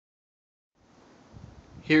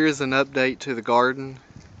Here is an update to the garden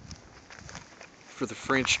for the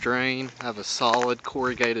French drain. I have a solid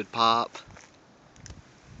corrugated pipe.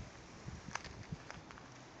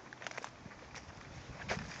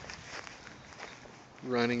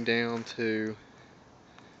 Running down to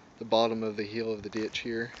the bottom of the heel of the ditch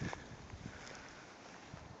here.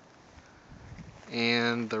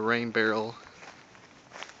 And the rain barrel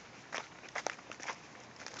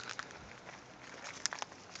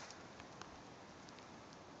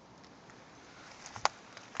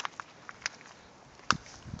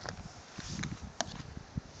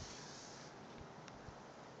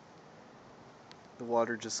the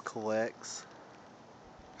water just collects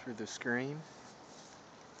through the screen.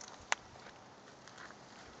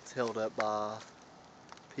 It's held up by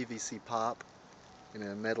PVC pipe in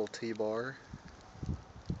a metal T-bar.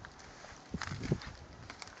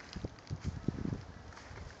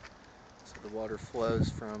 So the water flows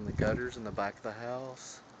from the gutters in the back of the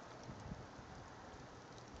house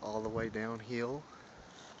all the way downhill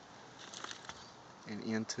and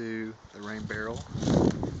into the rain barrel.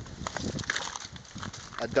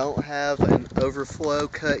 I don't have an overflow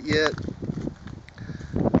cut yet.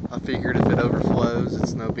 I figured if it overflows,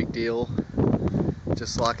 it's no big deal.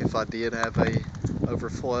 Just like if I did have a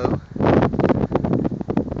overflow,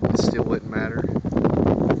 it still wouldn't matter.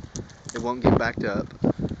 It won't get backed up.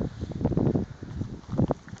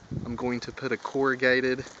 I'm going to put a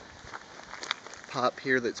corrugated pipe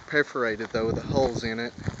here that's perforated though with the holes in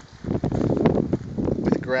it,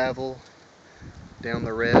 with gravel down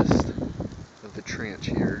the rest of the trench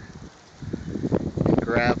here, and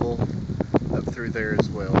gravel up through there as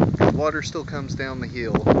well. The water still comes down the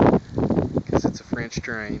hill because it's a French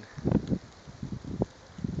drain.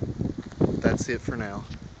 That's it for now.